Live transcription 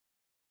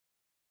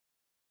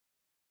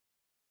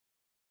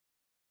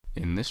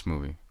In this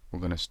movie, we're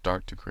going to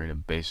start to create a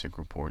basic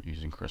report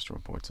using Crystal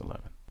Reports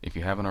 11. If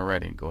you haven't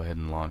already, go ahead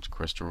and launch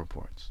Crystal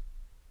Reports.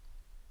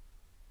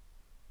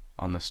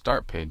 On the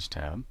Start Page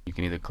tab, you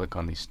can either click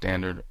on the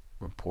Standard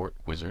Report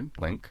Wizard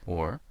link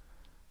or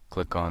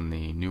click on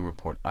the New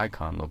Report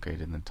icon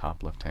located in the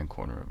top left-hand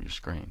corner of your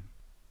screen.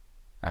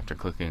 After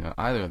clicking on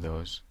either of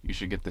those, you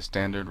should get the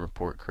Standard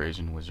Report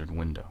Creation Wizard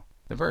window.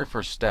 The very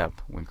first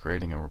step when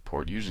creating a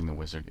report using the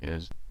wizard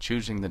is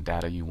choosing the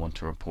data you want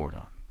to report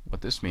on.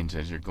 What this means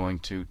is you're going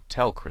to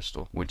tell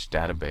Crystal which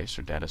database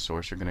or data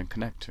source you're going to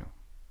connect to.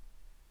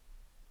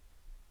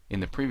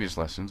 In the previous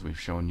lessons, we've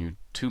shown you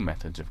two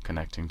methods of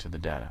connecting to the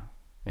data.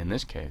 In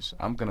this case,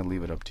 I'm going to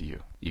leave it up to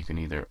you. You can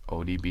either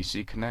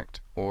ODBC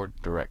connect or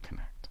direct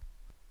connect.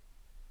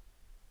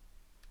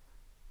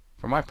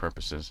 For my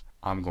purposes,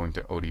 I'm going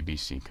to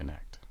ODBC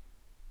connect.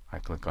 I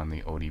click on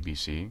the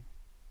ODBC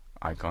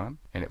icon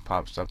and it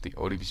pops up the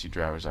ODBC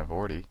drivers I've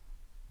already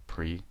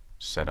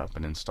pre-set up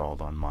and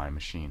installed on my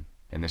machine.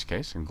 In this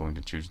case, I'm going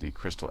to choose the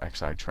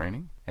ReportsXI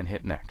training and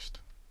hit next.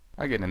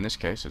 Again, in this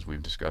case, as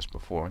we've discussed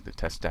before, the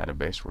test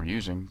database we're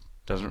using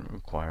doesn't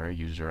require a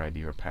user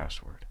ID or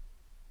password.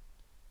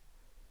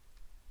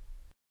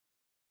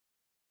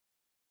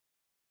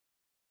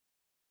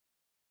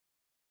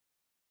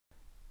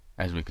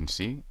 As we can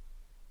see,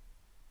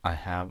 I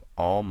have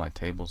all my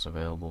tables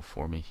available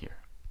for me here.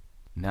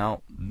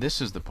 Now, this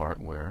is the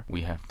part where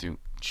we have to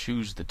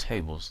choose the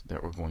tables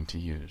that we're going to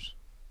use.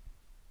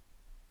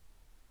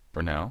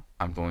 For now,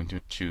 I'm going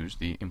to choose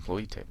the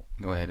employee table.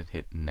 Go ahead and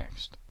hit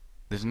next.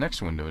 This next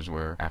window is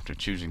where, after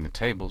choosing the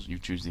tables, you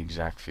choose the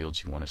exact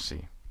fields you want to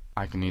see.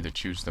 I can either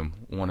choose them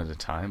one at a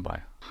time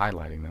by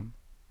highlighting them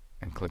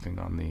and clicking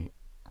on the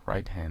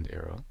right-hand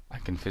arrow. I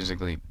can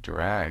physically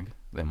drag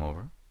them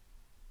over,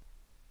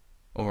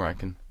 or I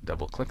can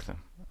double-click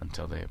them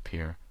until they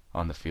appear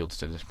on the Fields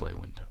to Display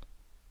window.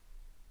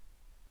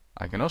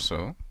 I can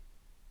also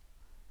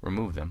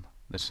remove them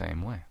the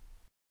same way.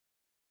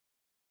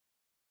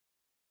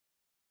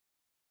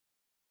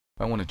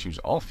 If I want to choose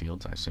all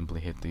fields, I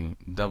simply hit the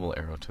double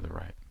arrow to the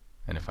right.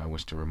 And if I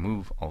wish to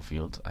remove all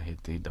fields, I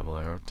hit the double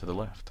arrow to the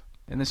left.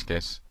 In this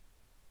case,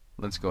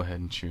 let's go ahead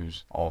and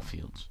choose all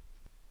fields.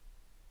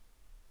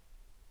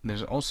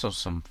 There's also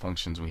some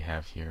functions we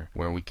have here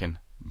where we can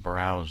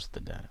browse the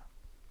data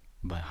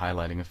by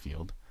highlighting a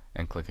field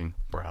and clicking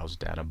Browse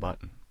Data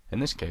button. In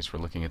this case, we're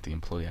looking at the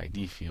Employee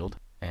ID field,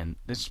 and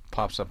this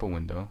pops up a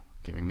window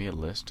giving me a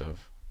list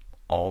of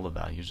all the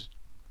values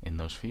in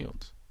those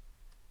fields.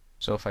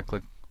 So if I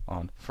click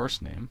on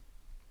first name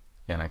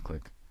and I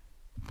click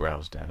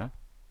Browse Data,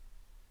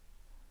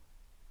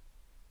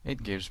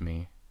 it gives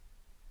me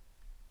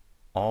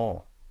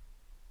all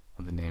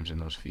of the names in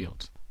those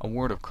fields. A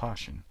word of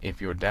caution: if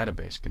your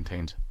database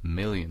contains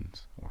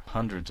millions or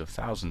hundreds of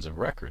thousands of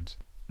records,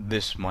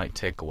 this might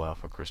take a while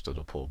for Crystal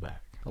to pull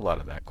back. A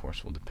lot of that, of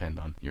course, will depend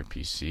on your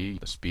PC,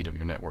 the speed of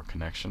your network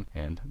connection,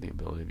 and the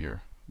ability of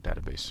your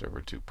database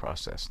server to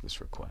process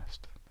this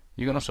request.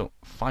 You can also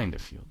find a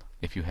field.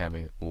 If you have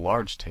a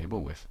large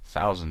table with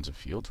thousands of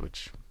fields,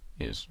 which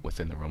is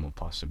within the realm of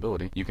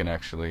possibility, you can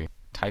actually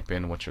type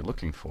in what you're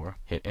looking for,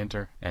 hit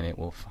enter, and it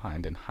will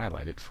find and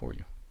highlight it for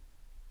you.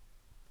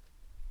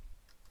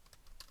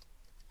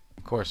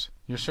 Of course,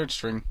 your search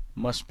string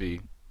must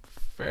be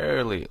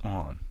fairly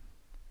long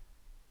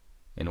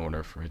in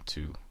order for it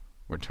to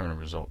return a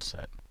result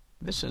set.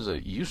 This is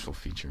a useful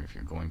feature if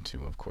you're going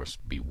to, of course,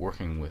 be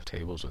working with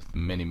tables with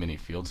many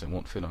fields that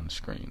won't fit on the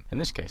screen. In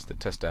this case, the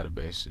test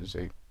database is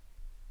a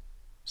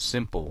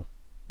simple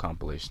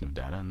compilation of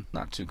data and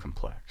not too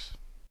complex.